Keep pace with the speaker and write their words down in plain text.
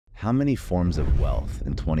How many forms of wealth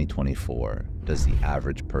in 2024 does the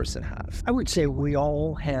average person have? I would say we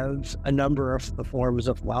all have a number of the forms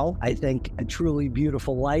of wealth. I think a truly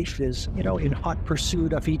beautiful life is, in hot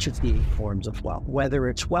pursuit of each of the 8 forms of wealth, whether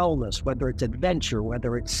it's wellness, whether it's adventure,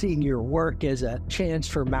 whether it's seeing your work as a chance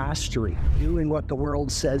for mastery, doing what the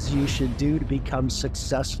world says you should do to become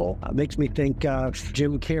successful. Makes me think of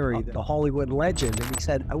Jim Carrey, the Hollywood legend. And he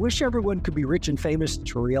said, I wish everyone could be rich and famous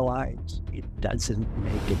to realize it doesn't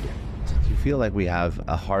make a difference. Do you feel like we have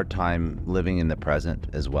a hard time living in the present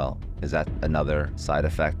as well? Is that another side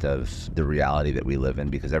effect of the reality that we live in?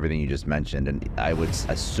 Because everything you just mentioned, and I would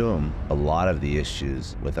assume a lot of the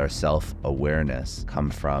issues with our self-awareness come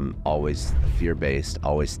from always fear-based,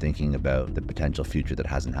 always thinking about the potential future that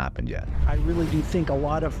hasn't happened yet. I really do think a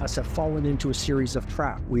lot of us have fallen into a series of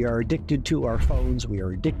traps. We are addicted to our phones. We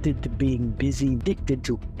are addicted to being busy, addicted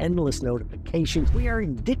to endless notifications. We are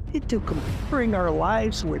addicted to comparing our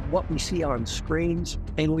lives with what we see on screens.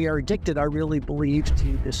 And we are addicted, I really believe,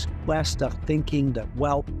 to this quest of thinking that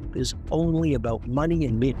wealth is only about money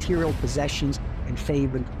and material possessions and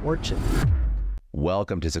fame and fortune.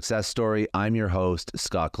 Welcome to Success Story. I'm your host,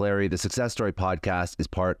 Scott Clary. The Success Story podcast is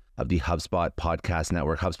part of the HubSpot podcast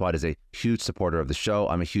network. HubSpot is a huge supporter of the show.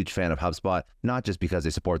 I'm a huge fan of HubSpot, not just because they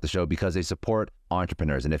support the show, because they support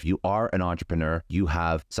entrepreneurs. And if you are an entrepreneur, you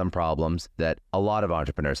have some problems that a lot of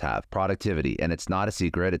entrepreneurs have. Productivity. And it's not a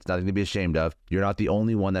secret. It's nothing to be ashamed of. You're not the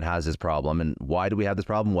only one that has this problem. And why do we have this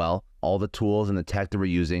problem? Well, all the tools and the tech that we're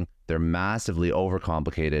using, they're massively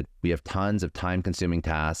overcomplicated. We have tons of time-consuming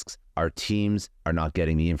tasks. Our teams are not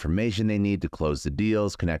getting the information they need to close the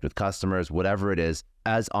deals, connect with customers, whatever it is.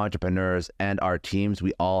 As entrepreneurs and our teams,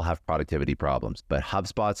 we all have productivity problems, but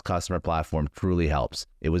HubSpot's customer platform truly helps.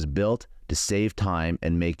 It was built to save time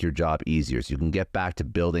and make your job easier so you can get back to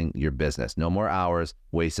building your business. No more hours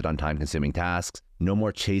wasted on time-consuming tasks. No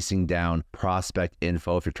more chasing down prospect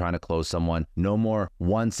info if you're trying to close someone. No more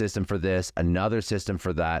one system for this, another system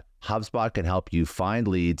for that. HubSpot can help you find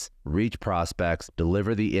leads, reach prospects,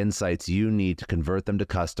 deliver the insights you need to convert them to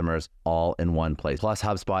customers all in one place. Plus,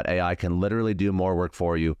 HubSpot AI can literally do more work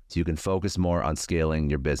for you so you can focus more on scaling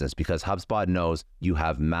your business because HubSpot knows you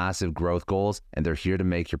have massive growth goals and they're here to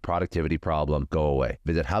make your productivity problem go away.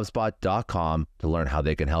 Visit HubSpot.com to learn how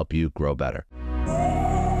they can help you grow better.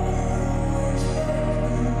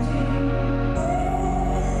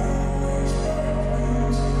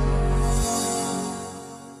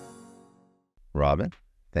 Robin,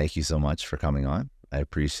 thank you so much for coming on. I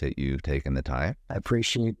appreciate you taking the time. I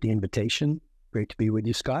appreciate the invitation. Great to be with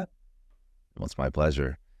you, Scott. Well, it's my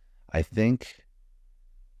pleasure. I think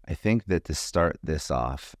that to start this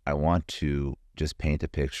off, I want to just paint a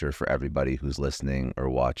picture for everybody who's listening or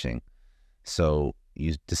watching. So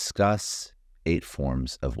you discuss 8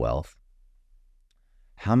 forms of wealth.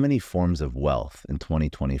 How many forms of wealth in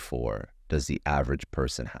 2024 does the average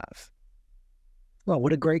person have? Well,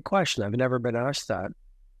 what a great question. I've never been asked that.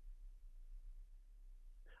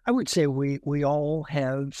 I would say we all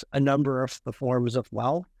have a number of the forms of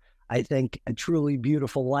wealth. I think a truly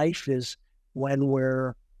beautiful life is when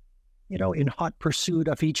we're, in hot pursuit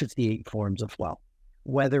of each of the 8 forms of wealth,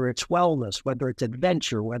 whether it's wellness, whether it's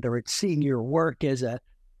adventure, whether it's seeing your work as a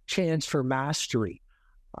chance for mastery,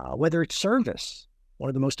 whether it's service,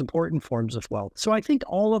 one of the most important forms of wealth. So I think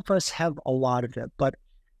all of us have a lot of it, but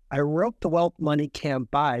I wrote The Wealth Money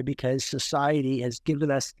Can't Buy because society has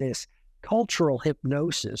given us this cultural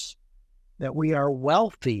hypnosis that we are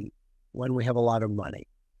wealthy when we have a lot of money.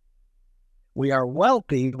 We are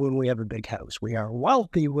wealthy when we have a big house. We are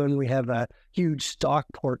wealthy when we have a huge stock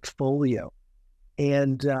portfolio.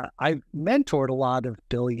 And I've mentored a lot of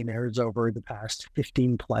billionaires over the past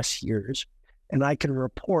 15 plus years. And I can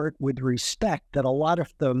report with respect that a lot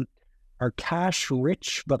of them are cash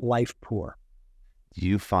rich, but life poor. Do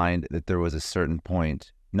you find that there was a certain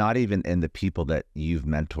point, not even in the people that you've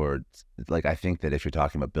mentored, like I think that if you're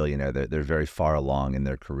talking about billionaire, they're very far along in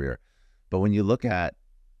their career. But when you look at,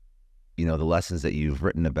 the lessons that you've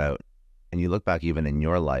written about, and you look back even in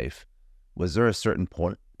your life, was there a certain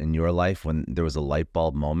point in your life when there was a light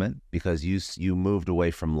bulb moment? Because you moved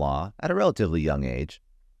away from law at a relatively young age,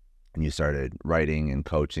 and you started writing and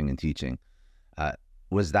coaching and teaching.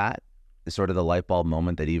 Was that sort of the light bulb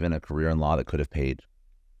moment that even a career in law that could have paid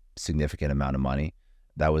significant amount of money,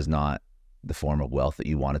 that was not the form of wealth that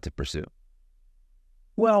you wanted to pursue?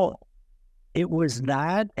 Well, it was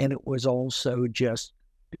that, and it was also just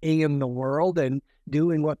being in the world and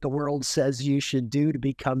doing what the world says you should do to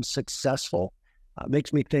become successful.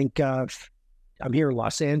 Makes me think of, I'm here in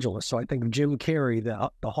Los Angeles, so I think of Jim Carrey,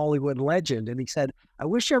 the Hollywood legend, and he said, I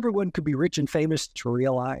wish everyone could be rich and famous to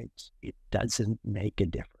realize it doesn't make a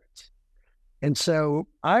difference. And so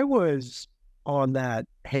I was on that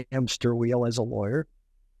hamster wheel as a lawyer,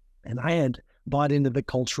 and I had bought into the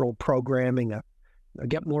cultural programming of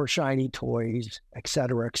get more shiny toys, et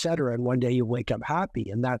cetera, et cetera. And one day you wake up happy,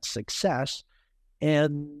 and that's success.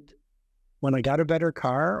 And when I got a better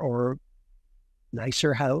car or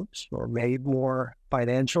nicer house or made more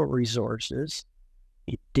financial resources,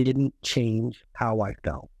 it didn't change how I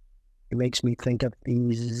felt. It makes me think of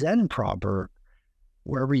the Zen proverb,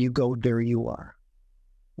 wherever you go, there you are.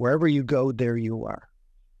 Wherever you go, there you are.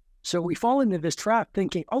 So we fall into this trap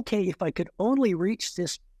thinking, okay, if I could only reach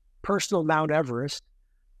this personal Mount Everest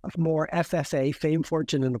of more FFA, fame,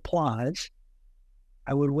 fortune, and applause,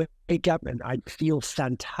 I would wake up and I'd feel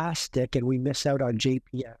fantastic, and we miss out on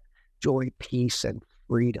JPF, joy, peace, and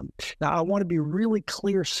freedom. Now, I want to be really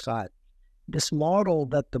clear, Scott. This model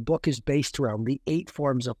that the book is based around, the 8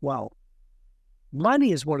 forms of wealth,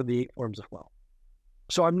 money is one of the 8 forms of wealth.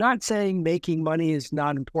 So I'm not saying making money is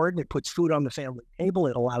not important. It puts food on the family table.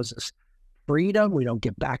 It allows us freedom. We don't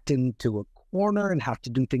get backed into a corner and have to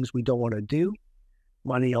do things we don't want to do.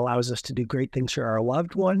 Money allows us to do great things for our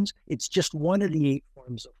loved ones. It's just one of the 8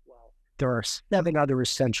 forms of wealth. There are 7 other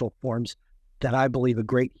essential forms that I believe a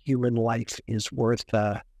great human life is worth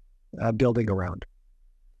building around.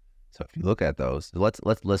 So if you look at those,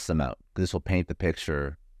 let's list them out. This will paint the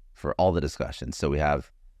picture for all the discussions. So we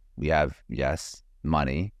have yes,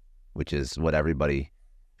 money, which is what everybody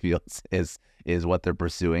feels is what they're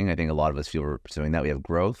pursuing. I think a lot of us feel we're pursuing that. We have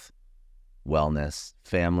growth, wellness,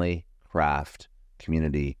 family, craft,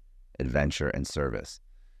 community, adventure, and service.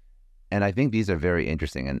 And I think these are very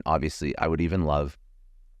interesting. And obviously, I would even love,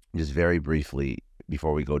 just very briefly,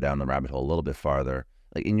 before we go down the rabbit hole a little bit farther,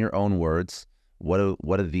 like in your own words, what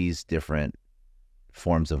do these different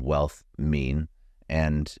forms of wealth mean?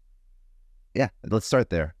 And yeah, let's start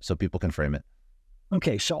there so people can frame it.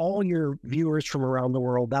 Okay, so all your viewers from around the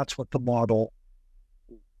world, that's what the model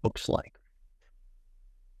looks like.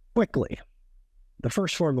 Quickly, the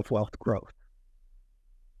first form of wealth, growth.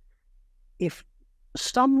 If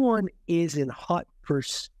someone is in hot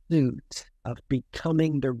pursuit of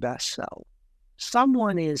becoming their best self,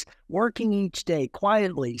 someone is working each day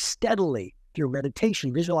quietly, steadily, through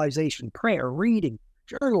meditation, visualization, prayer, reading,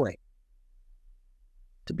 journaling,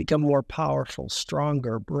 to become more powerful,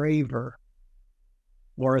 stronger, braver,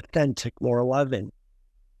 more authentic, more loving.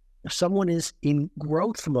 If someone is in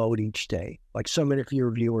growth mode each day, like so many of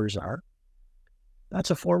your viewers are,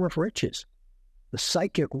 that's a form of riches. The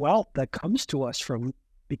psychic wealth that comes to us from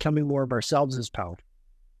becoming more of ourselves is powerful.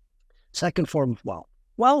 Second form of wealth,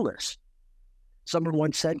 wellness. Someone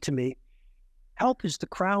once said to me, health is the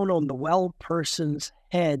crown on the well person's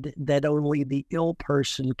head that only the ill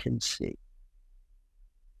person can see.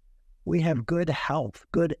 We have good health,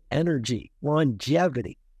 good energy,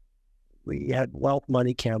 longevity. We had wealth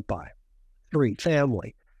money can't buy. 3,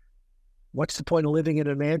 family. What's the point of living in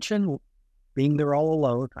a mansion? Being there all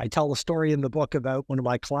alone. I tell a story in the book about one of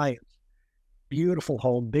my clients. Beautiful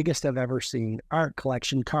home, biggest I've ever seen, art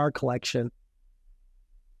collection, car collection.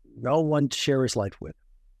 No one to share his life with.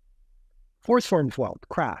 Fourth form of wealth,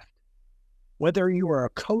 craft. Whether you are a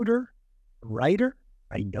coder, a writer,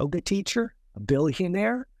 a yoga teacher, a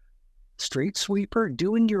billionaire, street sweeper,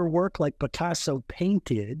 doing your work like Picasso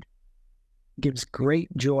painted gives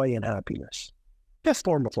great joy and happiness. Fifth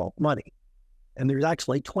form of wealth, money. And there's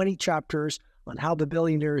actually 20 chapters on how the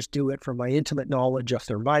billionaires do it from my intimate knowledge of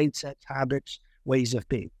their mindsets, habits, ways of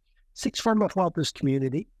being. Sixth form of wealth is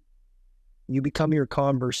community. You become your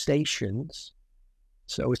conversations.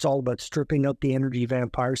 So it's all about stripping out the energy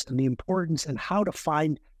vampires and the importance and how to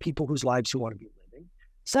find people whose lives you want to be living.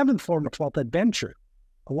 Seventh form of wealth, adventure.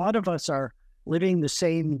 A lot of us are living the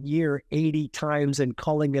same year 80 times and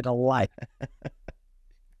calling it a life.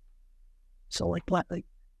 So like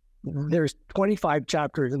there's 25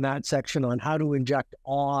 chapters in that section on how to inject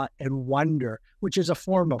awe and wonder, which is a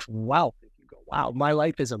form of wealth. If you go, wow, my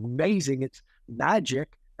life is amazing. It's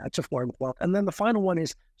magic. That's a form of wealth. And then the final one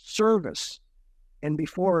is service. And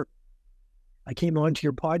before I came onto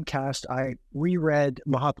your podcast, I reread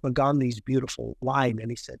Mahatma Gandhi's beautiful line,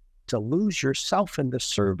 and he said, to lose yourself in the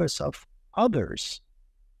service of others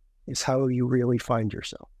is how you really find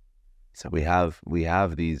yourself. So we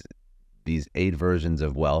have these 8 versions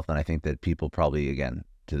of wealth, and I think that people probably, again,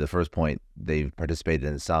 to the first point, they've participated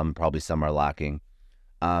in some, probably some are lacking.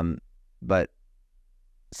 But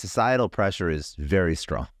societal pressure is very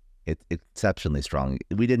strong. It's exceptionally strong.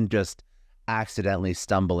 We didn't just accidentally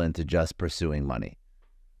stumble into just pursuing money.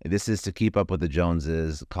 This is to keep up with the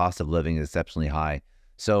Joneses. Cost of living is exceptionally high.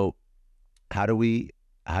 So how do we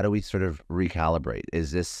sort of recalibrate?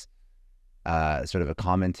 Is this sort of a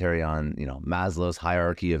commentary on, Maslow's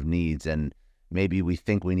hierarchy of needs, and maybe we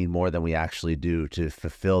think we need more than we actually do to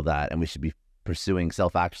fulfill that, and we should be pursuing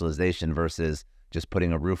self-actualization versus just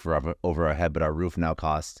putting a roof over our head, but our roof now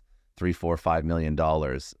costs $3, $4, $5 million,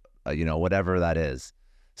 whatever that is.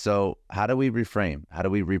 So how do we reframe? How do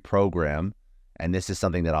we reprogram? And this is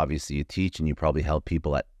something that obviously you teach, and you probably help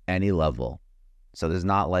people at any level. So there's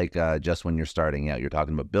not like just when you're starting out. You're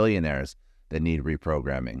talking about billionaires that need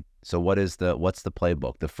reprogramming. So what's the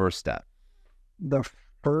playbook, the first step? The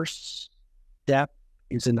first step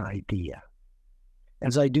is an idea.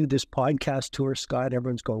 As I do this podcast tour, Scott,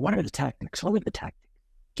 everyone's going, what are the tactics? What are the tactics?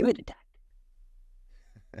 Give me the tactics.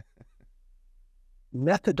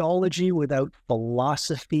 Methodology without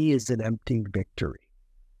philosophy is an empty victory.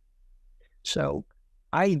 So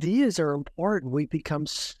ideas are important. We become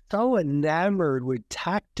so enamored with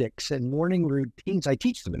tactics and morning routines. I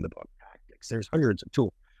teach them in the book, tactics. There's hundreds of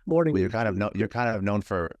tools. You're kind of known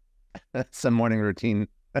for some morning routine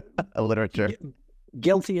literature.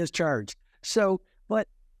 Guilty as charged. So, but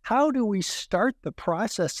how do we start the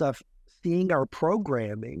process of seeing our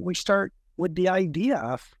programming? We start with the idea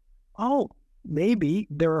of, maybe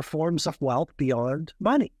there are forms of wealth beyond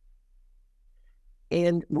money.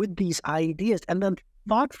 And with these ideas, and then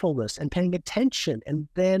thoughtfulness and paying attention, and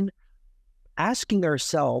then asking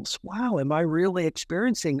ourselves, wow, am I really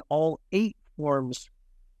experiencing all 8 forms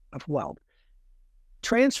of wealth?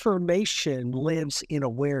 Transformation lives in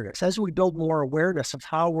awareness. As we build more awareness of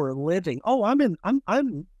how we're living, I'm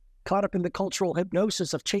caught up in the cultural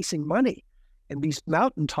hypnosis of chasing money and these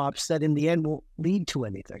mountaintops that in the end won't lead to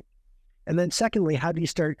anything. And then secondly, how do you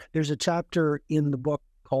start? There's a chapter in the book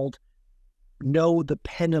called Know the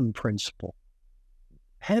Penham Principle.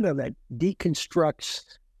 Penham that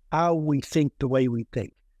deconstructs how we think the way we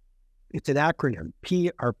think. It's an acronym.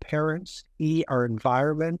 P, our parents. E, our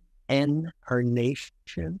environment. N, our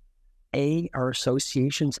nation. A, our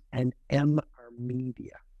associations. And M, our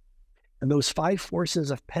media. And those 5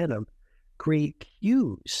 forces of Penham create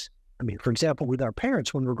cues. I mean, for example, with our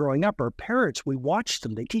parents, when we're growing up, our parents, we watch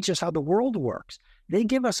them. They teach us how the world works. They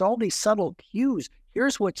give us all these subtle cues.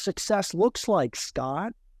 Here's what success looks like,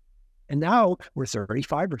 Scott. And now we're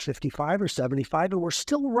 35 or 55 or 75, and we're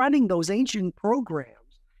still running those ancient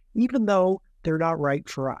programs, even though they're not right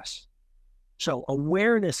for us. So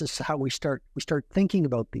awareness is how we start thinking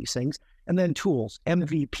about these things. And then tools,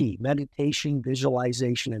 MVP, meditation,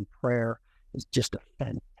 visualization, and prayer is just a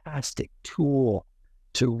fantastic tool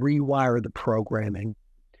to rewire the programming.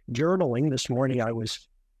 Journaling, this morning I was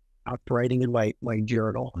out writing in my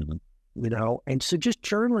journal, and so just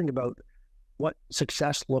journaling about what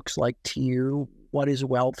success looks like to you, what is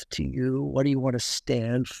wealth to you, what do you want to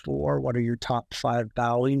stand for, what are your top 5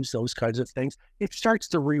 values, those kinds of things. It starts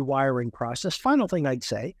the rewiring process. Final thing I'd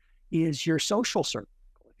say is your social circle.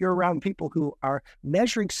 If you're around people who are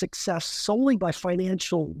measuring success solely by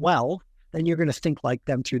financial wealth, then you're going to think like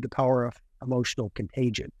them through the power of emotional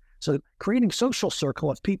contagion. So creating social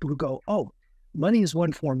circle of people who go, money is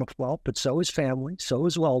one form of wealth, but so is family, so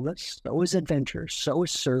is wellness, so is adventure, so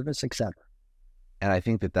is service, etc. And I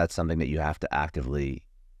think that that's something that you have to actively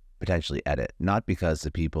potentially edit, not because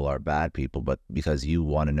the people are bad people, but because you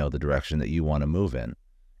want to know the direction that you want to move in.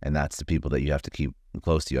 And that's the people that you have to keep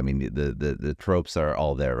close to you. I mean, the tropes are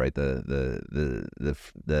all there, right? The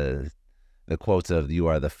quotes of you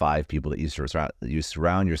are the 5 people that you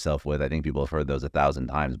surround yourself with. I think people have heard those 1,000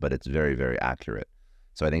 times, but it's very, very accurate.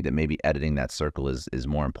 So I think that maybe editing that circle is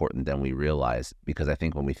more important than we realize, because I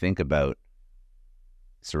think when we think about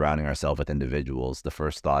surrounding ourselves with individuals, the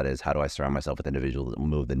first thought is, how do I surround myself with individuals that will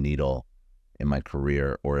move the needle in my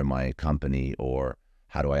career or in my company, or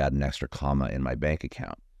how do I add an extra comma in my bank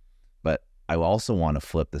account? But I also want to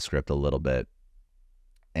flip the script a little bit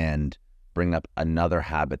and bring up another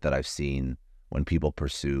habit that I've seen when people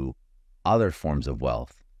pursue other forms of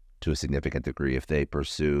wealth to a significant degree. If they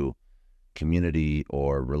pursue community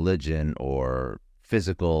or religion or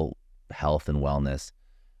physical health and wellness,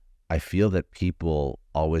 I feel that people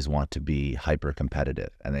always want to be hyper competitive,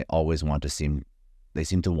 and they always seem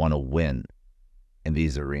to want to win in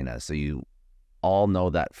these arenas. So you all know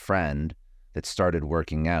that friend that started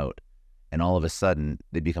working out, and all of a sudden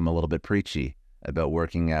they become a little bit preachy about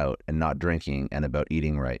working out and not drinking and about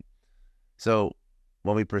eating right. So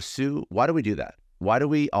when we pursue, why do we do that? Why do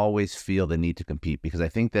we always feel the need to compete? Because I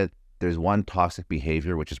think that there's one toxic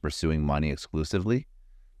behavior, which is pursuing money exclusively.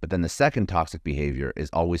 But then the second toxic behavior is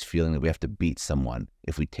always feeling that we have to beat someone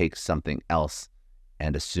if we take something else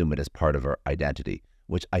and assume it as part of our identity,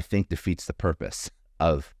 which I think defeats the purpose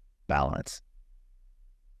of balance.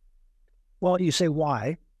 Well, you say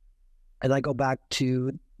why? And I go back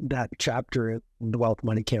to that chapter in The Wealth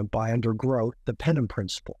Money Can't Buy under growth, the Penham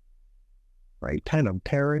principle, right? Penham,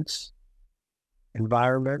 parents,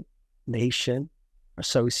 environment, nation,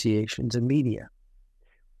 associations, and media.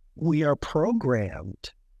 We are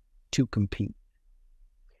programmed to compete.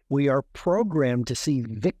 We are programmed to see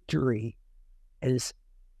victory as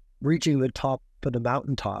reaching the top of the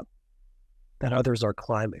mountaintop that others are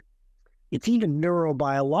climbing. It's even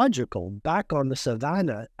neurobiological. Back on the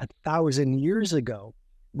savannah 1,000 years ago,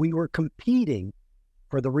 we were competing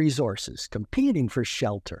for the resources, competing for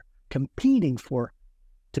shelter, competing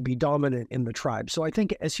to be dominant in the tribe. So I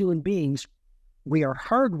think as human beings, we are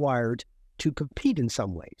hardwired to compete in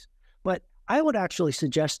some ways. But I would actually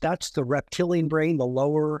suggest that's the reptilian brain, the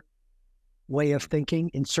lower way of thinking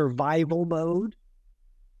in survival mode.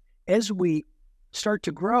 As we start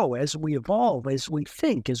to grow, as we evolve, as we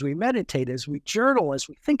think, as we meditate, as we journal, as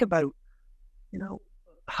we think about,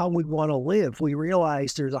 how we want to live, we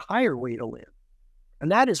realize there's a higher way to live.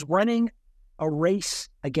 And that is running a race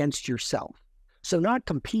against yourself. So not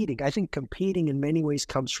competing. I think competing in many ways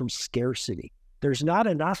comes from scarcity. There's not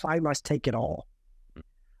enough, I must take it all.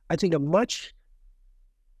 I think a much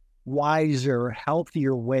wiser,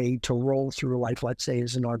 healthier way to roll through life, let's say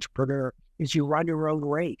as an entrepreneur, is you run your own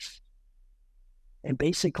race. And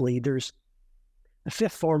basically there's the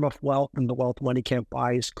fifth form of wealth in The Wealth Money Can't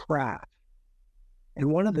Buy is craft. And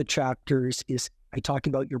one of the chapters is I talk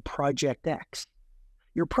about your Project X.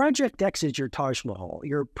 Your Project X is your Taj Mahal.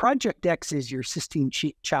 Your Project X is your Sistine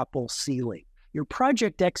Chapel ceiling. Your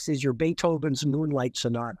Project X is your Beethoven's Moonlight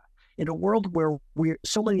Sonata. In a world where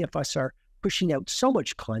so many of us are pushing out so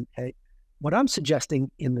much content, what I'm suggesting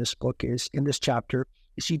in this book is, in this chapter,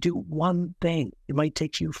 is you do one thing. It might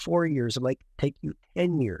take you 4 years. It might take you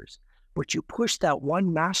 10 years. But you push that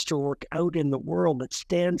one masterwork out in the world that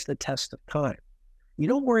stands the test of time. You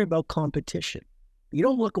don't worry about competition. You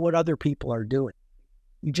don't look at what other people are doing.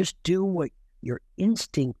 You just do what your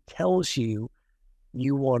instinct tells you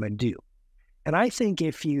want to do. And I think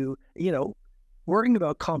if worrying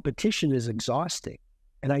about competition is exhausting.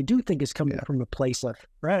 And I do think it's coming from a place of,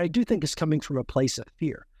 right? I do think it's coming from a place of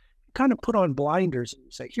fear. You kind of put on blinders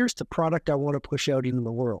and say, here's the product I want to push out into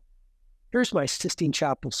the world. Here's my Sistine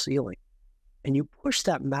Chapel ceiling. And you push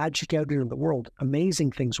that magic out into the world,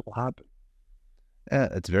 amazing things will happen. Yeah,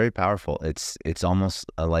 it's very powerful. It's almost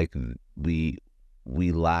like we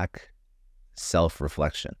lack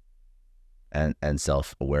self-reflection and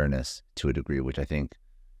self-awareness to a degree, which I think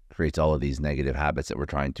creates all of these negative habits that we're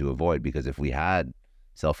trying to avoid. Because if we had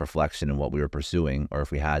self-reflection in what we were pursuing, or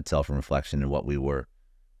if we had self-reflection in what we were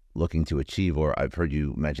looking to achieve, or I've heard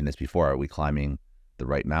you mention this before, are we climbing the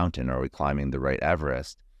right mountain? Or are we climbing the right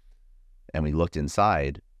Everest? And we looked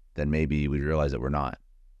inside, then maybe we realized that we're not.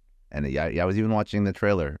 And I was even watching the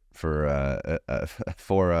trailer for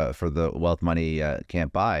the Wealth Money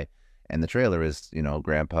Can't Buy, and the trailer is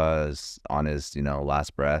grandpa's on his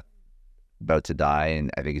last breath, about to die, and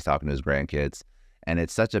I think he's talking to his grandkids, and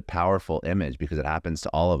it's such a powerful image because it happens to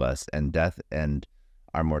all of us, and death and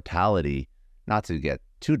our mortality. Not to get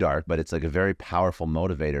too dark, but it's like a very powerful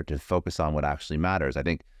motivator to focus on what actually matters. I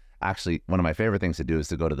think actually one of my favorite things to do is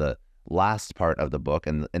to go to the last part of the book,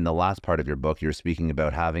 and in the last part of your book, you're speaking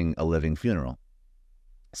about having a living funeral.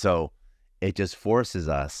 So it just forces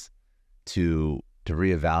us to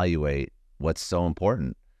reevaluate what's so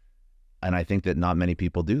important. And I think that not many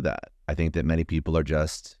people do that. I think that many people are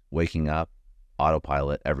just waking up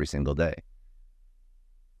autopilot every single day.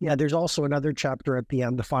 Yeah, there's also another chapter at the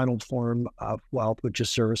end, the final form of wealth, which is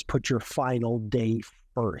service. Put your final day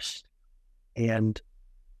first. And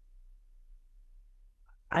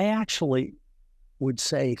I actually would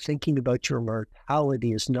say thinking about your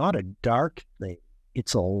mortality is not a dark thing.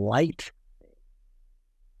 It's a light thing.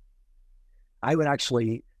 I would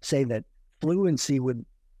actually say that fluency with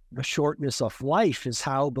the shortness of life is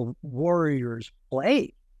how the warriors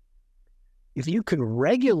play. If you can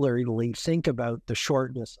regularly think about the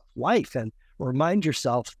shortness of life and remind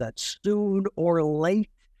yourself that soon or late,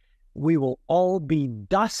 we will all be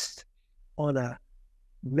dust on a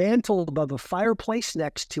mantle above a fireplace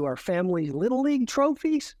next to our family Little League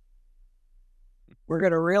trophies, we're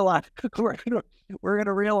going to realize we're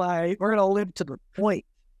going to live to the point.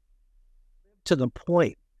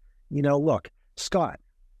 Look, Scott,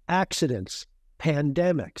 accidents,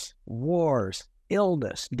 pandemics, wars,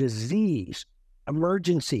 illness, disease,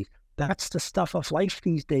 emergency, that's the stuff of life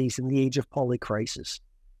these days in the age of polycrisis.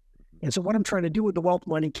 And so what I'm trying to do with the Wealth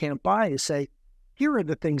Money Can't Buy is say, here are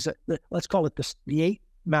the things that, let's call it the 8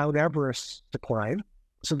 Mount Everest to climb,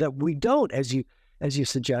 so that we don't, as you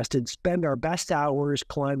suggested, spend our best hours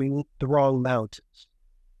climbing the wrong mountains.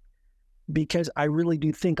 because I really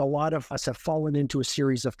do think a lot of us have fallen into a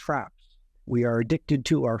series of traps. We are addicted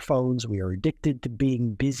to our phones. We are addicted to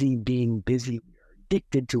being busy. We are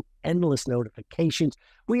addicted to endless notifications.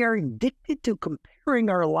 We are addicted to comparing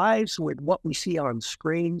our lives with what we see on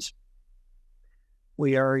screens.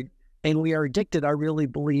 We are addicted, I really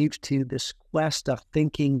believe, to this quest of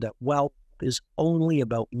thinking that wealth is only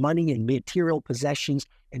about money and material possessions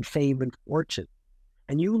and fame and fortune.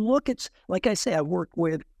 And you look at, like I say, I've worked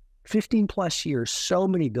with 15 plus years, so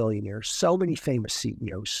many billionaires, so many famous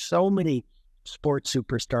CEOs, so many sports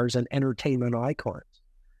superstars and entertainment icons.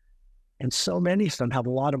 And so many of them have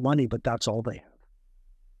a lot of money, but that's all they have.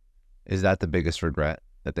 Is that the biggest regret,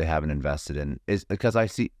 that they haven't invested in? Is because I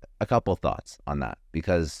see a couple of thoughts on that.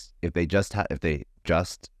 Because if they just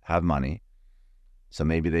have money, so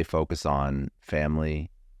maybe they focus on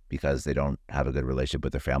family because they don't have a good relationship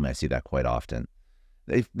with their family. I see that quite often.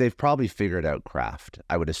 They've probably figured out craft,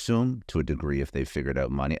 I would assume, to a degree, if they've figured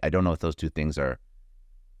out money. I don't know if those two things are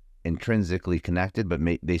intrinsically connected, but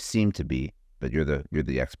they seem to be. But you're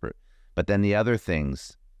the expert. But then the other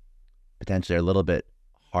things potentially are a little bit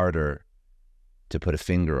harder to put a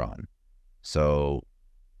finger on. So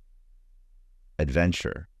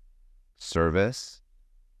adventure, service,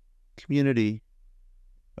 community.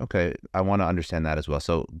 Okay, I want to understand that as well.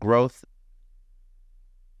 So growth,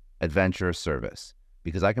 adventure, service.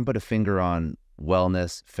 Because I can put a finger on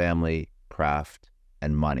wellness, family, craft,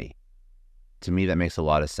 and money. To me, that makes a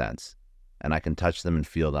lot of sense. And I can touch them and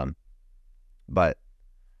feel them. But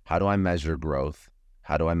how do I measure growth?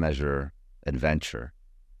 How do I measure adventure?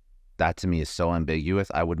 That to me is so ambiguous.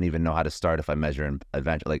 I wouldn't even know how to start if I measure an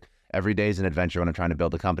adventure. Like, every day is an adventure when I'm trying to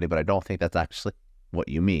build a company, but I don't think that's actually what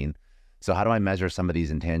you mean. So how do I measure some of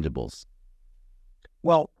these intangibles?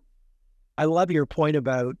 Well, I love your point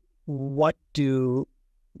about what do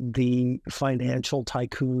the financial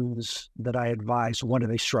tycoons that I advise, what do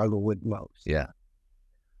they struggle with most? Yeah.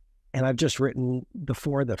 And I've just written the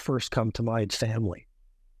four that first come to mind: family.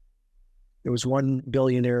 There was one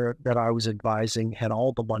billionaire that I was advising, had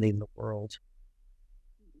all the money in the world,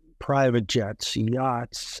 private jets,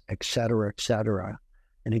 yachts, et cetera,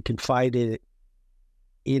 and he confided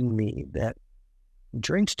in me that he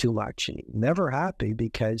drinks too much and he's never happy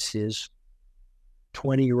because his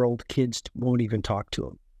 20-year-old kids won't even talk to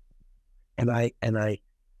him. And I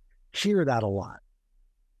hear that a lot.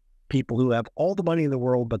 People who have all the money in the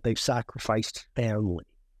world, but they've sacrificed family.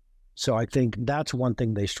 So I think that's one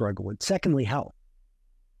thing they struggle with. Secondly, health.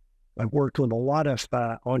 I've worked with a lot of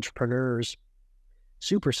entrepreneurs,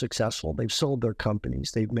 super successful. They've sold their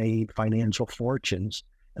companies. They've made financial fortunes,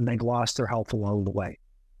 and they've lost their health along the way.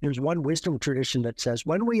 There's one wisdom tradition that says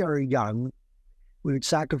when we are young, we would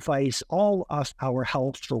sacrifice all of our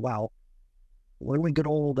health for wealth. When we get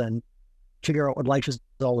old and figure out what life is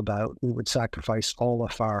all about, we would sacrifice all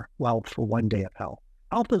of our wealth for one day of health.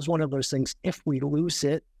 Health is one of those things, if we lose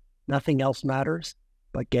it, nothing else matters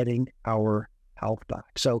but getting our health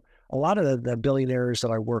back. So a lot of the billionaires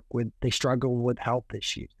that I work with, they struggle with health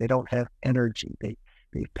issues. They don't have energy. They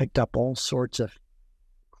picked up all sorts of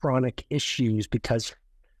chronic issues because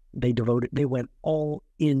they went all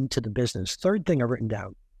into the business. Third thing I've written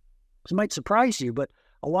down, this might surprise you, but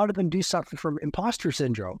a lot of them do suffer from imposter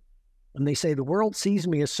syndrome. And they say, the world sees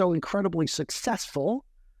me as so incredibly successful,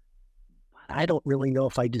 but I don't really know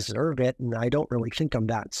if I deserve it, and I don't really think I'm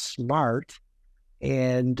that smart.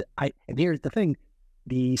 And here's the thing,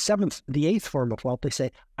 the eighth form of wealth, they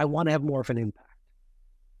say, I want to have more of an impact.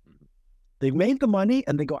 They've made the money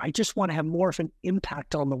and they go, I just want to have more of an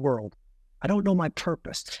impact on the world. I don't know my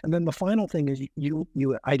purpose. And then the final thing is you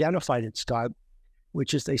identified it, Scott,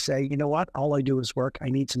 which is they say, you know what? All I do is work. I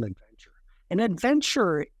need some adventure. And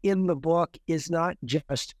adventure in the book is not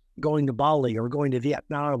just going to Bali or going to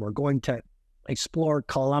Vietnam or going to explore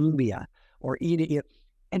Colombia or eating it.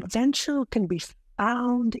 Adventure can be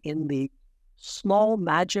found in the small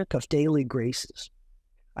magic of daily graces.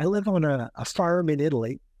 I live on a farm in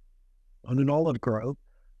Italy on an olive grove.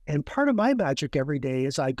 And part of my magic every day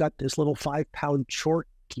is I got this little 5-pound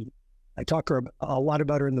shortkie. I talk a lot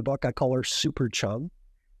about her in the book. I call her Super Chum.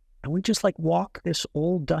 And we just walk this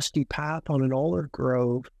old dusty path on an olive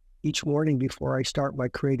grove each morning before I start my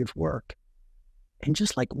creative work. And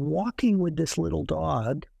just walking with this little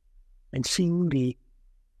dog and seeing the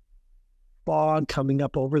fog coming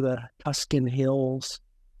up over the Tuscan hills,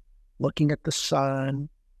 looking at the sun,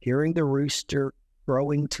 hearing the rooster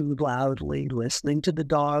crowing too loudly, listening to the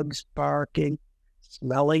dogs barking,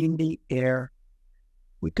 smelling the air.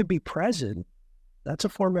 We could be present. That's a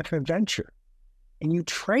form of adventure. And you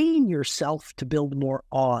train yourself to build more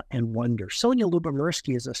awe and wonder. Sonia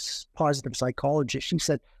Lubomirsky is a positive psychologist. She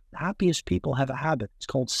said, The happiest people have a habit. It's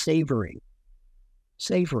called savoring.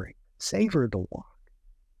 Savoring. Savor the walk.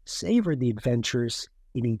 Savor the adventures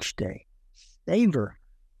in each day. Savor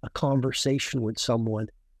a conversation with someone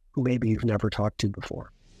who maybe you've never talked to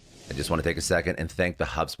before. I just want to take a second and thank the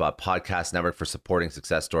HubSpot Podcast Network for supporting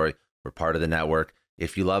Success Story. We're part of the network.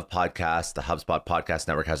 If you love podcasts, the HubSpot Podcast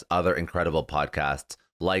Network has other incredible podcasts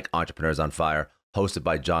like Entrepreneurs on Fire, hosted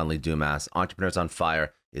by John Lee Dumas. Entrepreneurs on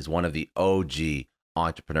Fire is one of the OG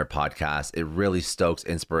entrepreneur podcasts. It really stokes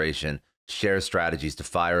inspiration, shares strategies to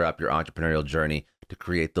fire up your entrepreneurial journey to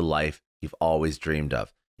create the life you've always dreamed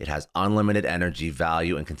of. It has unlimited energy,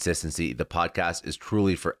 value, and consistency. The podcast is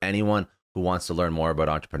truly for anyone who wants to learn more about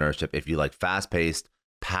entrepreneurship. If you like fast-paced,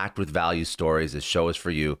 packed with value stories, this show is for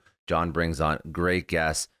you. John brings on great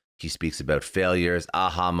guests. He speaks about failures,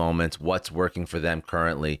 aha moments, what's working for them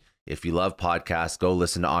currently. If you love podcasts, go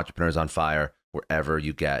listen to Entrepreneurs on Fire wherever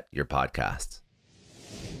you get your podcasts.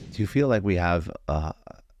 Do you feel like we have a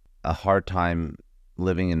hard time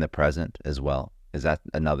living in the present as well? Is that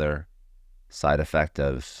another side effect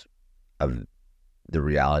of the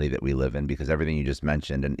reality that we live in? Because everything you just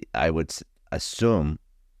mentioned, and I would assume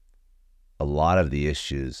a lot of the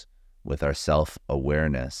issues with our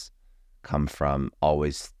self-awareness come from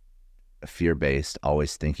always fear-based,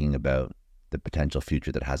 always thinking about the potential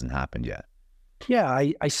future that hasn't happened yet. Yeah,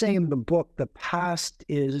 I say in the book, the past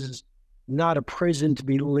is not a prison to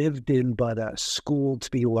be lived in, but a school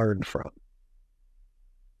to be learned from.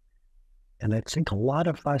 And I think a lot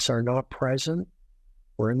of us are not present.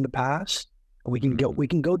 We're in the past. We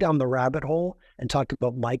can go down the rabbit hole and talk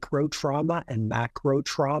about micro trauma and macro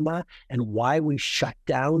trauma and why we shut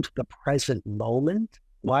down to the present moment,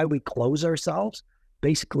 why we close ourselves,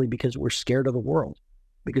 basically because we're scared of the world,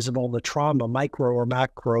 because of all the trauma, micro or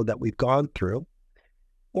macro, that we've gone through,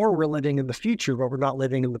 or we're living in the future, but we're not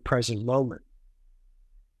living in the present moment.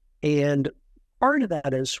 And part of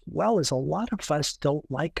that as well is a lot of us don't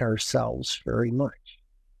like ourselves very much.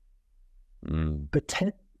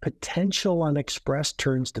 Potential unexpressed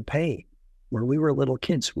turns to pain. When we were little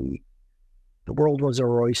kids, the world was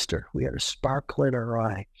our oyster. We had a sparkle in our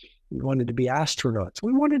eye. We wanted to be astronauts.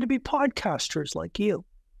 We wanted to be podcasters like you.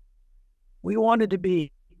 We wanted to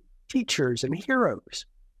be teachers and heroes.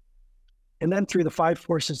 And then through the 5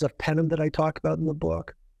 forces of Penham that I talk about in the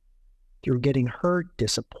book, through getting hurt,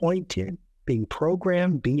 disappointed, being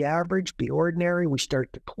programmed, be average, be ordinary, we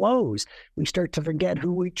start to close. We start to forget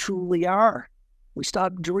who we truly are. We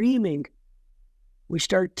stop dreaming. We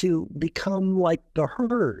start to become like the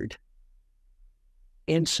herd.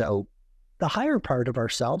 And so the higher part of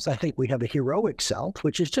ourselves, I think we have a heroic self,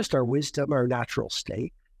 which is just our wisdom, our natural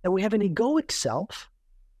state. And we have an egoic self.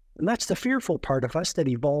 And that's the fearful part of us that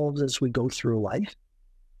evolves as we go through life.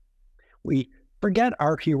 We forget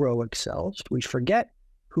our heroic selves. We forget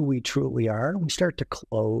who we truly are. We start to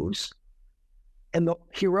close. And the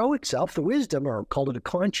heroic self, the wisdom, or call it a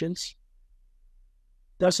conscience,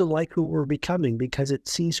 doesn't like who we're becoming because it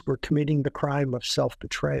sees we're committing the crime of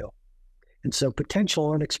self-betrayal. And so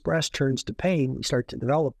potential unexpressed turns to pain. We start to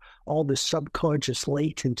develop all this subconscious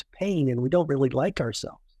latent pain, and we don't really like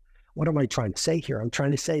ourselves. What am I trying to say here? I'm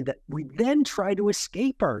trying to say that we then try to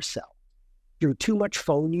escape ourselves through too much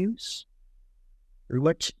phone use,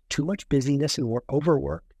 through too much busyness and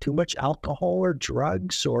overwork, too much alcohol or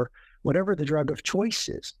drugs or whatever the drug of choice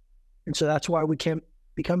is. And so that's why we can't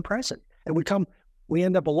become present. And we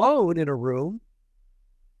end up alone in a room,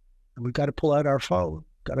 and we've got to pull out our phone,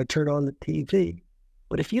 got to turn on the TV.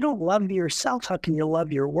 But if you don't love yourself, how can you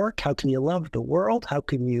love your work? How can you love the world? How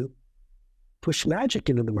can you push magic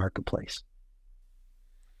into the marketplace?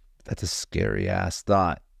 That's a scary ass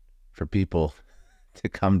thought for people to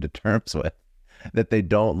come to terms with, that they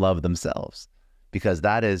don't love themselves, because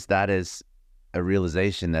that is a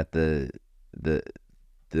realization that the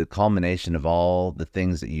culmination of all the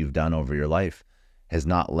things that you've done over your life has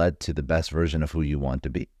not led to the best version of who you want to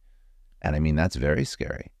be. And I mean, that's very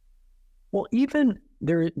scary. Well, even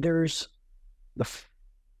there's the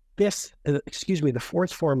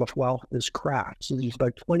fourth form of wealth is craft. So there's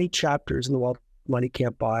about 20 chapters in The Wealth Money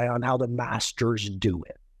Can't Buy on how the masters do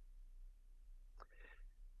it.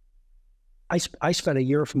 I spent a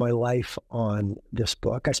year of my life on this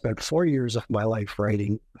book. I spent 4 years of my life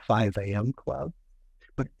writing 5 a.m. Club.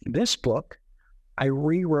 But this book, I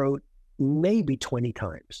rewrote maybe 20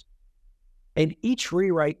 times. And each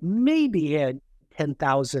rewrite maybe had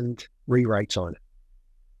 10,000 rewrites on it.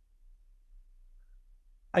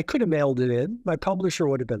 I could have mailed it in. My publisher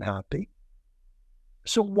would have been happy.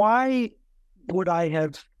 So why would I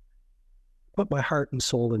have put my heart and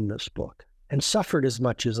soul in this book and suffered as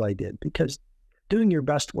much as I did? Because doing your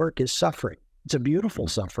best work is suffering. It's a beautiful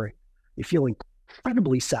suffering. You feel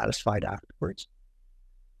incredibly satisfied afterwards.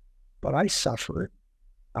 But I suffered.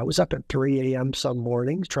 I was up at 3 a.m. some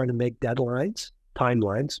mornings trying to make deadlines,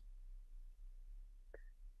 timelines.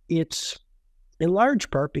 It's in large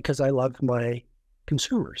part because I love my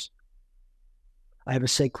consumers. I have a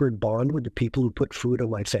sacred bond with the people who put food on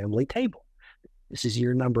my family table. This is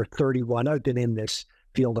year number 31. I've been in this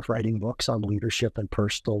field of writing books on leadership and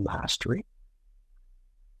personal mastery.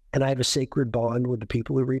 And I have a sacred bond with the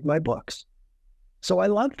people who read my books. So I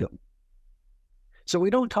love them. So we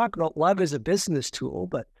don't talk about love as a business tool,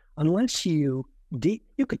 but unless you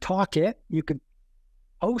could talk it, you could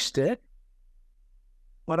post it,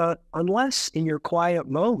 but unless in your quiet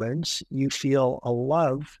moments you feel a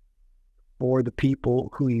love for the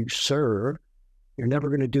people who you serve, you're never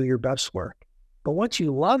going to do your best work. But once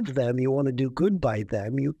you love them, you want to do good by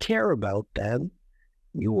them, you care about them,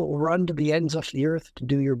 you will run to the ends of the earth to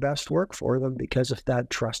do your best work for them because of that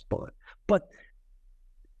trust bond. But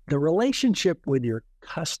the relationship with your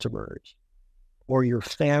customers or your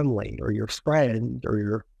family or your friends or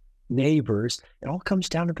your neighbors, it all comes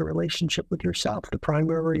down to the relationship with yourself, the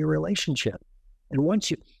primary relationship. And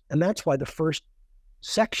that's why the first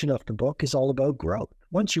section of the book is all about growth.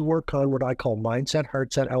 Once you work on what I call mindset,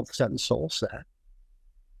 heart set, health set, and soul set,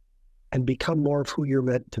 and become more of who you're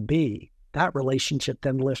meant to be, that relationship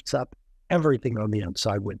then lifts up everything on the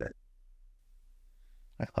outside with it.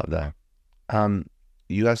 I love that.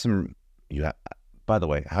 By the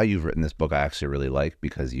way, how you've written this book, I actually really like,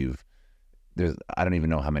 because I don't even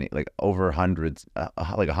know how many, like over hundreds,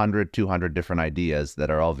 like 100, 200 different ideas that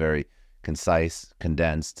are all very concise,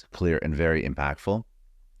 condensed, clear, and very impactful.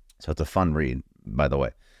 So it's a fun read, by the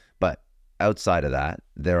way. But outside of that,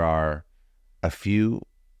 there are a few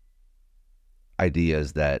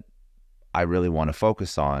ideas that I really want to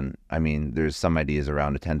focus on. I mean, there's some ideas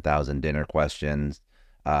around the 10,000 dinner questions,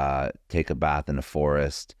 take a bath in a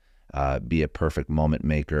forest, be a perfect moment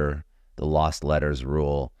maker, the lost letters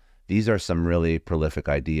rule. These are some really prolific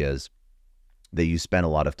ideas that you spend a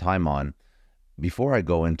lot of time on. Before I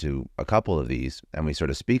go into a couple of these and we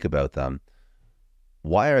sort of speak about them,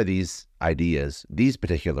 why are these ideas, these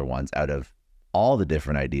particular ones, out of all the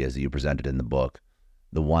different ideas that you presented in the book,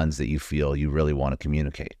 the ones that you feel you really want to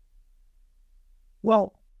communicate?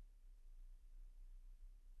 Well,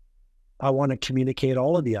 I want to communicate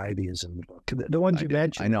all of the ideas in the book. The ones you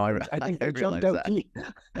mentioned. I know. I think I they jumped out to you.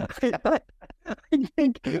 I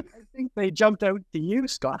think they jumped out to you,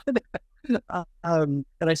 Scott. And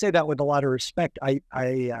I say that with a lot of respect.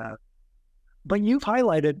 But you've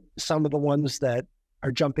highlighted some of the ones that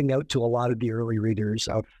are jumping out to a lot of the early readers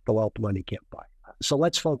of The Wealth Money Can't Buy. So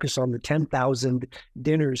let's focus on the 10,000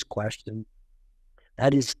 dinners question.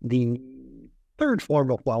 That is the third form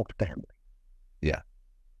of wealth family. Yeah.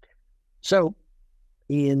 So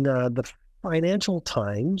in the Financial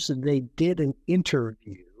Times, they did an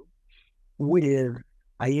interview with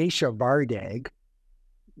Ayesha Vardag,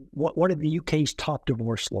 one of the UK's top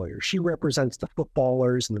divorce lawyers. She represents the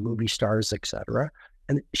footballers and the movie stars, etc.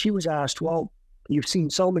 And she was asked, well, you've seen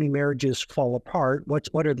so many marriages fall apart.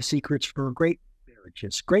 What are the secrets for great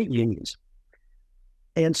marriages, great unions?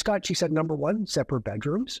 And Scott, she said, number one, separate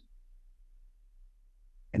bedrooms.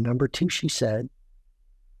 And number two, she said,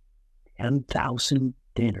 10,000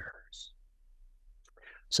 dinners.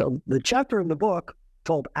 So the chapter in the book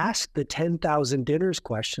called Ask the 10,000 Dinners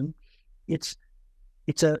question, it's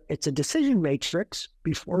a decision matrix.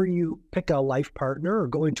 Before you pick a life partner or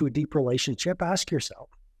go into a deep relationship, ask yourself,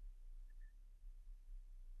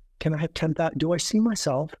 can I have 10,000? Do I see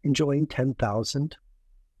myself enjoying 10,000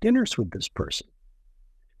 dinners with this person?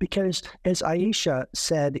 Because as Ayesha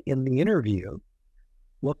said in the interview,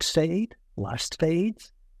 looks fade, lust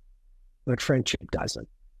fades, but friendship doesn't.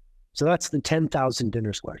 So that's the 10,000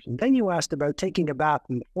 dinners question. Then you asked about taking a bath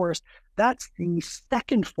in the forest. That's the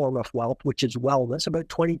second form of wealth, which is wellness, about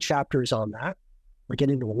 20 chapters on that. We're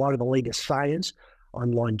getting into a lot of the latest science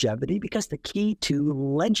on longevity, because the key to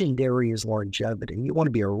legendary is longevity. You want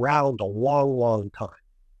to be around a long, long time.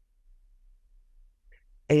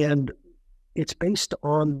 And it's based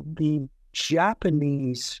on the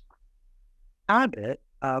Japanese habit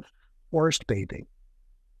of forest bathing.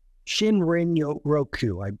 Shinrin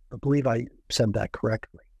Roku, I believe I said that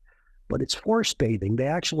correctly. But it's forest bathing. They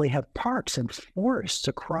actually have parks and forests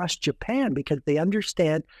across Japan because they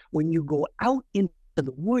understand when you go out into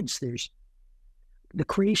the woods, there's the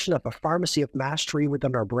creation of a pharmacy of mastery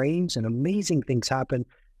within our brains, and amazing things happen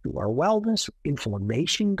to our wellness.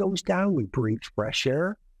 Inflammation goes down. We breathe fresh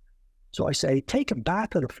air. So I say, take a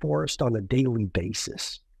bath in a forest on a daily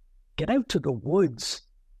basis. Get out to the woods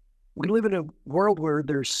We live in a world where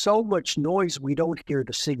there's so much noise, we don't hear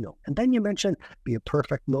the signal. And then you mentioned be a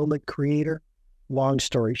perfect moment creator. Long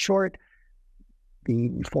story short, the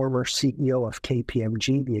former CEO of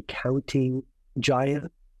KPMG, the accounting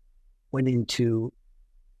giant, went into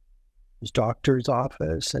his doctor's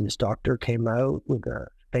office, and his doctor came out with a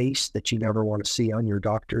face that you never want to see on your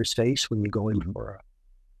doctor's face when you go in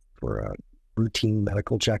for a routine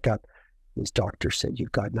medical checkup. His doctor said,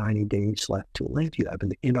 "You've got 90 days left to live. You have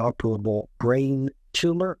an inoperable brain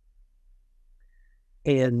tumor."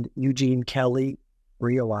 And Eugene Kelly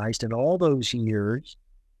realized in all those years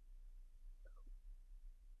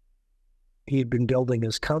he had been building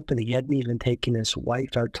his company. He hadn't even taken his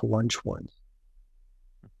wife out to lunch once.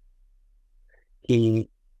 He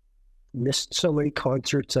missed so many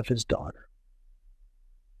concerts of his daughter.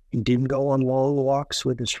 He didn't go on long walks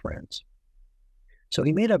with his friends. So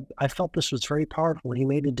I felt this was very powerful. He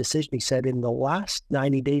made a decision. He said, in the last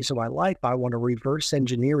 90 days of my life, I want to reverse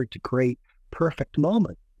engineer it to create perfect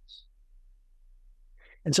moments.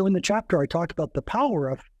 And so in the chapter, I talk about the power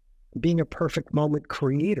of being a perfect moment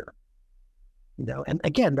creator. And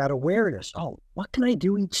again, that awareness, what can I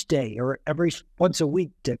do each day or once a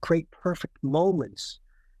week to create perfect moments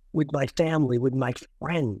with my family, with my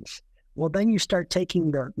friends? Well, then you start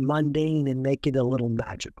taking the mundane and make it a little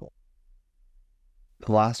magical.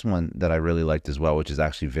 The last one that I really liked as well, which is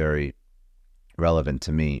actually very relevant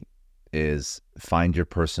to me, is find your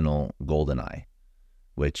personal golden eye,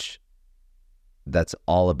 which that's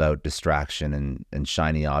all about distraction and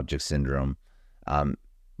shiny object syndrome.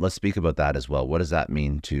 Let's speak about that as well. What does that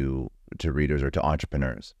mean to readers or to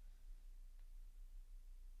entrepreneurs?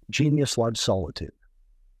 Genius loves solitude.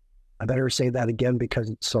 I better say that again because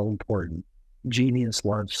it's so important. Genius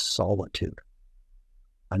loves solitude.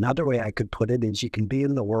 Another way I could put it is you can be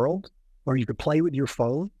in the world, or you could play with your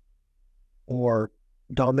phone, or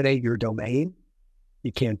dominate your domain.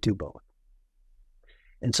 You can't do both.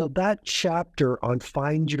 And so that chapter on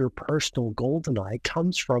Find Your Personal Golden Eye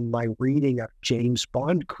comes from my reading of James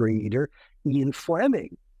Bond creator Ian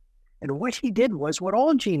Fleming. And what he did was what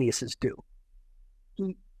all geniuses do.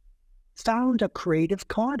 He found a creative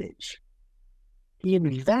cottage. He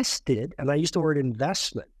invested, and I use the word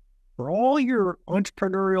investment, for all your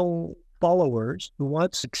entrepreneurial followers who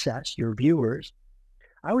want success, your viewers.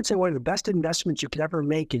 I would say one of the best investments you could ever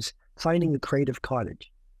make is finding a creative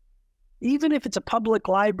cottage. Even if it's a public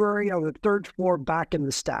library on the third floor back in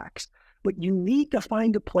the stacks. But you need to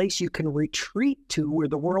find a place you can retreat to where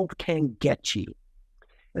the world can get you.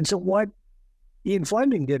 And so what Ian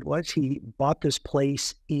Fleming did was he bought this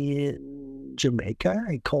place in Jamaica.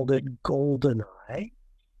 He called it Golden Eye.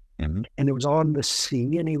 Mm-hmm. And it was on the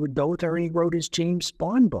sea. And he would go there and he wrote his James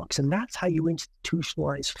Bond books. And that's how you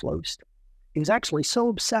institutionalize flow state. He was actually so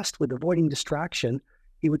obsessed with avoiding distraction,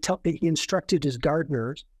 he instructed his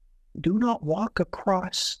gardeners, do not walk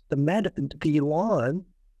across the lawn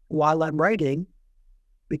while I'm writing,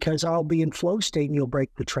 because I'll be in flow state and you'll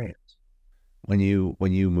break the trance. When you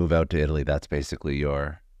move out to Italy, that's your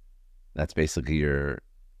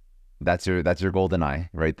golden eye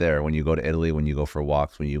right there. When you go to Italy, when you go for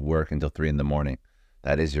walks, when you work until 3 a.m,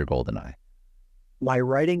 that is your golden eye. My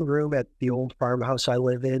writing room at the old farmhouse I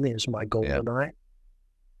live in is my golden eye.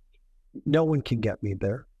 No one can get me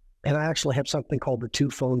there. And I actually have something called the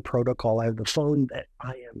 2-phone protocol. I have the phone that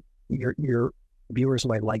your viewers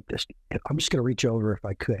might like this. I'm just going to reach over if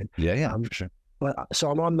I could. Yeah, for sure. But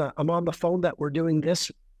so I'm on the phone that we're doing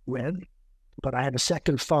this with, but I have a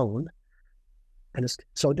second phone, and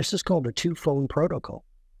so this is called the 2-phone protocol.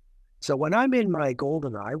 So when I'm in my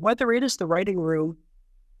golden eye, whether it is the writing room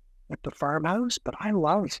at the farmhouse, but I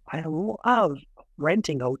love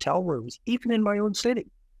renting hotel rooms, even in my own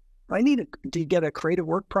city. If I need to get a creative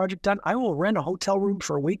work project done, I will rent a hotel room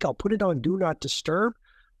for a week. I'll put it on Do Not Disturb.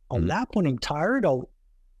 I'll nap when I'm tired. I'll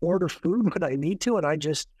order food when I need to, and I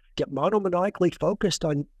just get monomaniacally focused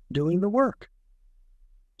on doing the work.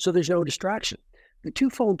 So there's no distraction. The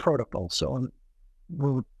 2-phone protocol. So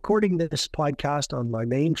we're recording this podcast on my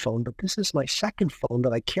main phone, but this is my second phone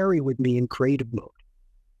that I carry with me in creative mode.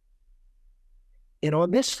 And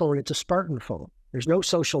on this phone, it's a Spartan phone. There's no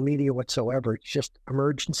social media whatsoever. It's just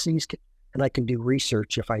emergencies, and I can do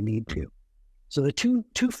research if I need to. So the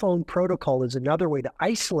 2-phone protocol is another way to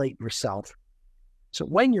isolate yourself. So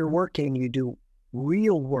when you're working, you do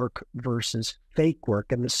real work versus fake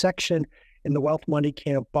work. And the section in the Wealth Money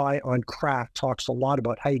Can't Buy on craft talks a lot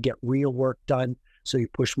about how you get real work done so you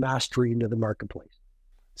push mastery into the marketplace.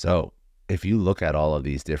 So if you look at all of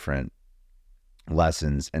these different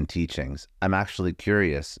lessons and teachings, I'm actually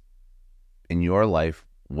curious, in your life,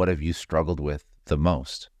 what have you struggled with the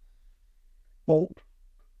most? Well,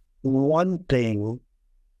 one thing,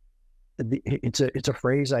 it's a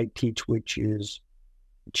phrase I teach, which is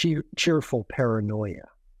cheerful paranoia.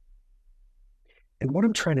 And what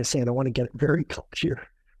I'm trying to say, and I want to get it very clear,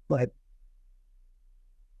 but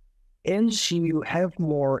as you have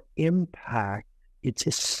more impact, it's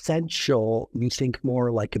essential you think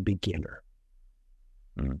more like a beginner.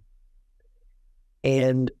 Mm-hmm.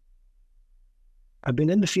 And I've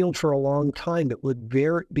been in the field for a long time. It would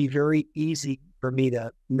be very easy for me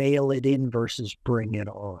to mail it in versus bring it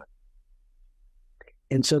on.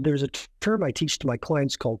 And so there's a term I teach to my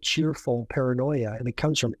clients called cheerful paranoia, and it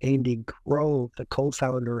comes from Andy Grove, the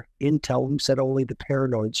co-founder of Intel, who said only the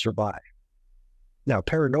paranoid survive. Now,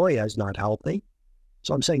 paranoia is not healthy,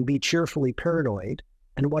 so I'm saying be cheerfully paranoid.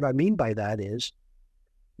 And what I mean by that is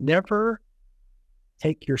never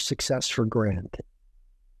take your success for granted.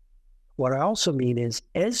 What I also mean is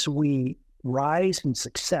as we rise in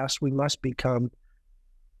success, we must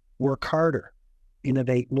work harder,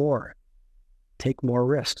 innovate more, take more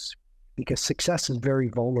risks, because success is very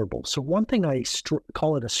vulnerable. So one thing I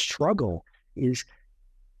call it a struggle is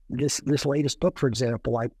this latest book, for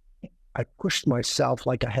example, I pushed myself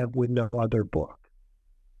like I have with no other book,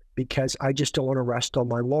 because I just don't want to rest on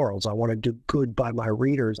my laurels. I want to do good by my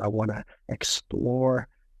readers. I want to explore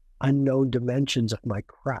unknown dimensions of my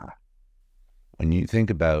craft. When you think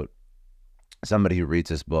about somebody who reads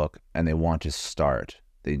this book and they want to start,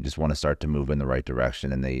 they just want to start to move in the right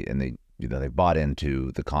direction, and they bought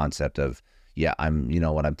into the concept of, yeah, I'm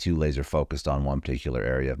too laser focused on one particular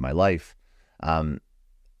area of my life.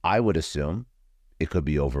 I would assume it could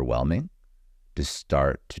be overwhelming to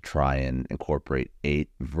start to try and incorporate 8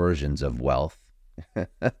 versions of wealth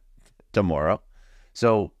tomorrow.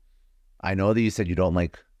 So I know that you said you don't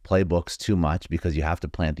like playbooks too much because you have to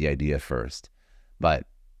plant the idea first. But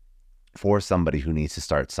for somebody who needs to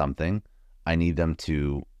start something, I need them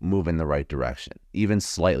to move in the right direction, even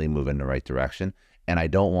slightly move in the right direction. And I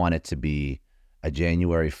don't want it to be a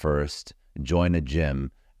January 1st, join a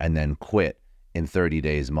gym, and then quit in 30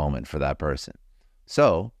 days moment for that person.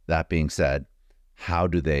 So that being said, how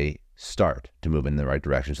do they start to move in the right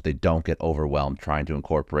direction so they don't get overwhelmed trying to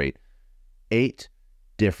incorporate 8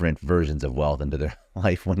 different versions of wealth into their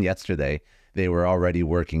life when yesterday they were already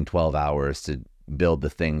working 12 hours to build the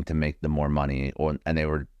thing to make them more money, and they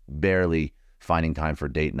were barely finding time for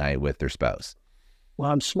date night with their spouse?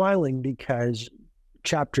 Well, I'm smiling because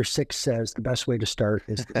chapter 6 says the best way to start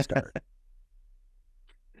is to start.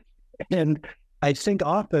 And I think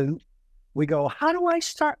often we go, how do I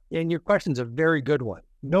start? And your question's a very good one,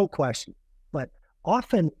 no question. But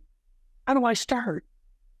often, how do I start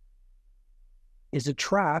is a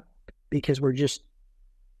trap, because we're just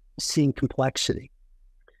seeing complexity.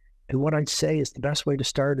 And what I'd say is the best way to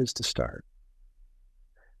start is to start.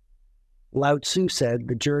 Lao Tzu said,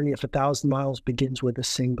 the journey of 1,000 miles begins with a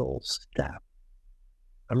single step.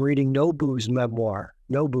 I'm reading Nobu's memoir,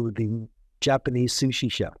 Nobu, the Japanese sushi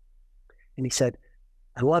chef. And he said,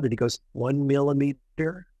 I love it. He goes, 1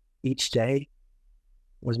 millimeter each day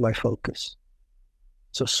was my focus.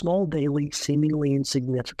 So small daily, seemingly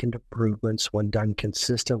insignificant improvements, when done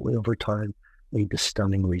consistently over time, lead to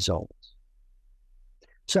stunning results.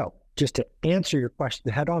 So just to answer your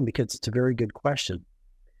question head on, because it's a very good question,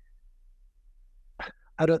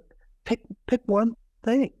 pick one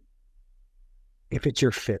thing. If it's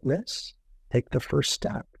your fitness, take the first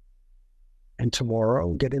step. And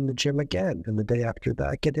tomorrow, get in the gym again. And the day after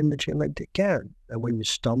that, get in the gym again. And when you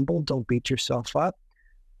stumble, don't beat yourself up.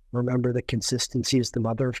 Remember that consistency is the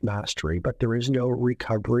mother of mastery, but there is no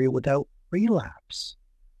recovery without relapse.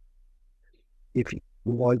 If you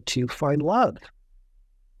want to find love,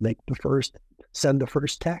 send the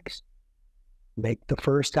first text, make the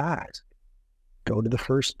first ask, go to the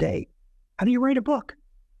first date. How do you write a book?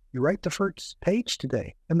 You write the first page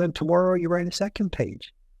today, and then tomorrow you write a second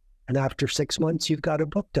page. And after 6 months, you've got a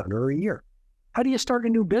book done, or a year. How do you start a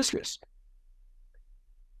new business?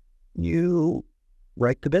 You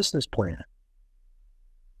write the business plan.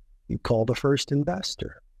 You call the first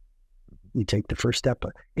investor. You take the first step.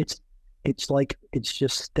 It's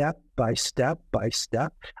just step by step by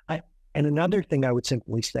step. And another thing I would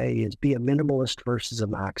simply say is be a minimalist versus a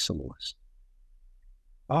maximalist.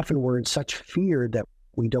 Often we're in such fear that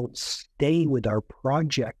we don't stay with our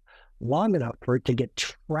project long enough for it to get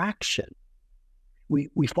traction. We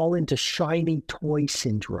fall into shiny toy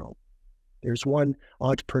syndrome. There's one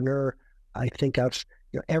entrepreneur I think of,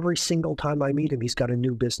 every single time I meet him, he's got a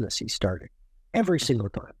new business he's starting. Every single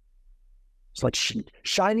time. It's like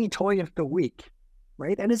shiny toy of the week,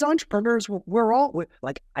 right? And as entrepreneurs, we're all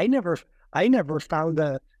like, I never found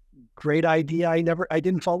a great idea I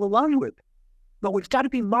didn't fall in love with. But we've got to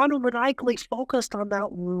be monomaniacally focused on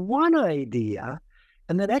that one idea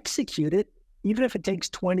and then execute it, even if it takes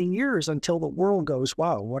 20 years until the world goes,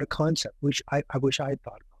 wow, what a concept, which I wish I had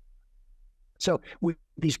thought about. So with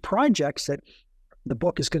these projects that the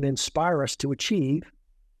book is going to inspire us to achieve,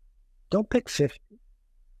 don't pick 50.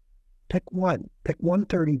 Pick one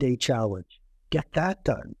 30-day challenge. Get that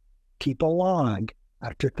done. Keep a log.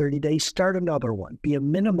 After 30 days, start another one. Be a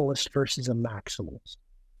minimalist versus a maximalist.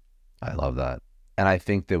 I love that. And I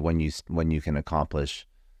think that when you can accomplish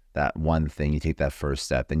that one thing, you take that first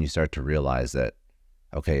step, then you start to realize that,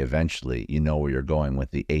 okay, eventually you know where you're going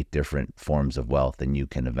with the 8 different forms of wealth, and you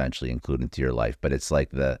can eventually include into your life. But it's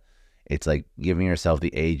like giving yourself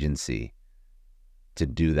the agency to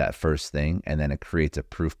do that first thing, and then it creates a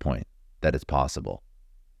proof point that it's possible.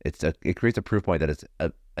 It creates a proof point that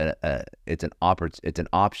it's an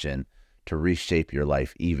option to reshape your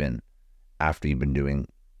life even after you've been doing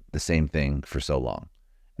the same thing for so long.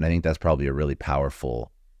 And I think that's probably a really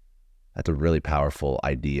powerful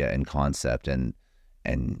idea and concept and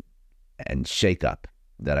shake up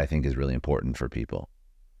that I think is really important for people.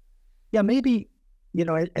 Yeah, maybe,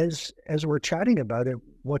 as we're chatting about it,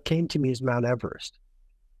 what came to me is Mount Everest.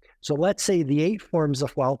 So let's say the 8 forms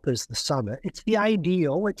of wealth is the summit. It's the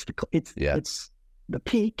ideal. It's the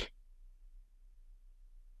peak.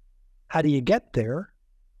 How do you get there?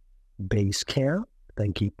 Base camp,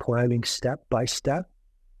 then keep climbing step by step.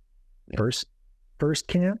 Yeah. First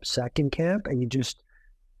camp, second camp, and you just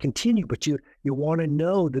continue. But you want to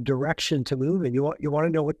know the direction to move in. You want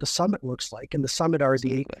to know what the summit looks like, and the summit are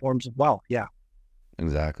the 8 forms of wealth. Yeah,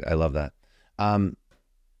 exactly. I love that.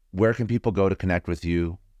 Where can people go to connect with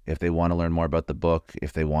you if they want to learn more about the book?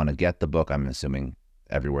 If they want to get the book, I'm assuming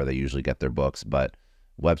everywhere they usually get their books, but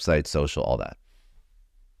website, social, all that.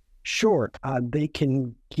 Sure. They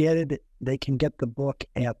can get it. They can get the book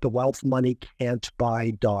at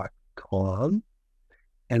thewealthmoneycan'tbuy.com.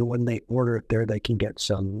 And when they order it there, they can get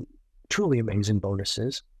some truly amazing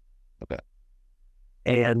bonuses. Okay.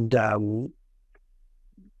 And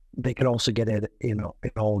they can also get it, in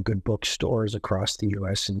all good bookstores across the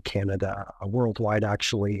U.S. and Canada, worldwide,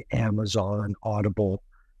 actually, Amazon, Audible,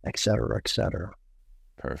 et cetera, et cetera.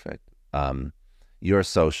 Perfect. Your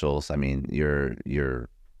socials, I mean, you're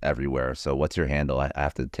everywhere. So what's your handle? I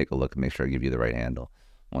have to take a look and make sure I give you the right handle.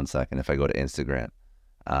 1 second. If I go to Instagram,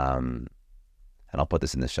 and I'll put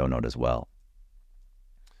this in the show note as well.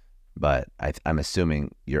 But I'm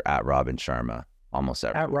assuming you're at Robin Sharma almost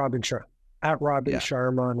everywhere. At Robin Sharma. At Robin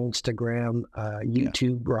Sharma on Instagram,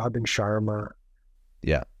 YouTube, Robin Sharma.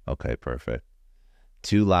 Yeah. Okay. Perfect.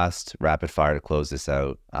 2 last rapid fire to close this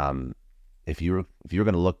out. If you were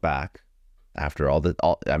going to look back after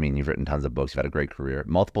I mean, you've written tons of books, you've had a great career,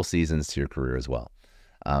 multiple seasons to your career as well,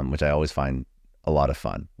 which I always find a lot of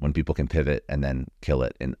fun when people can pivot and then kill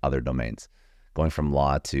it in other domains. Going from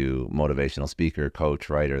law to motivational speaker, coach,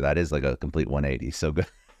 writer, that is like a complete 180. So good.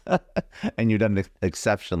 And you've done it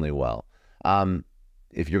exceptionally well.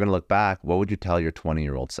 If you're going to look back, what would you tell your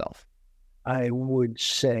 20-year-old self? I would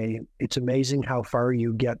say it's amazing how far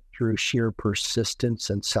you get through sheer persistence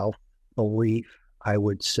and self-belief. I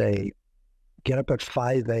would say get up at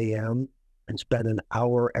 5 a.m. and spend an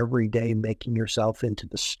hour every day making yourself into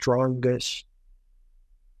the strongest,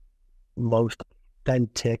 most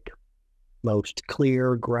authentic, most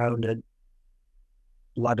clear, grounded,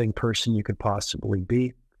 loving person you could possibly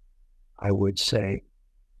be. I would say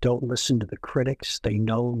don't listen to the critics. They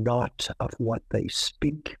know not of what they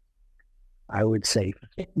speak. I would say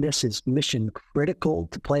fitness is mission critical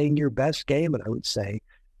to playing your best game. And I would say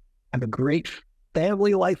have a great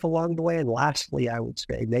family life along the way. And lastly, I would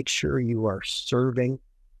say make sure you are serving,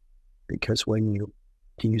 because when you,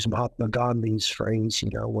 to use Mahatma Gandhi's phrase,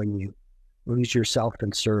 when you lose yourself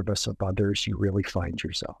in service of others, you really find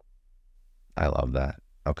yourself. I love that.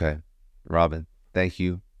 Okay. Robin, thank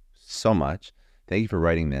you so much. Thank you for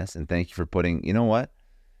writing this, and thank you for putting, you know what?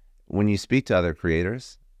 When you speak to other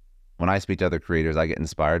creators, when I speak to other creators, I get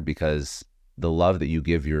inspired because the love that you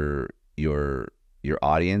give your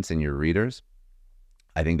audience and your readers,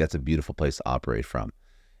 I think that's a beautiful place to operate from.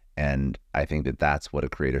 And I think that that's what a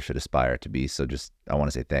creator should aspire to be. So I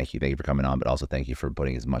want to say thank you. Thank you for coming on, but also thank you for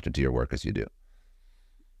putting as much into your work as you do. It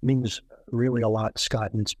means really a lot,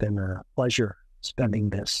 Scott, and it's been a pleasure spending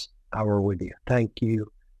this hour with you. Thank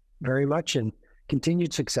you very much, and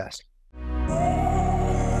continued success.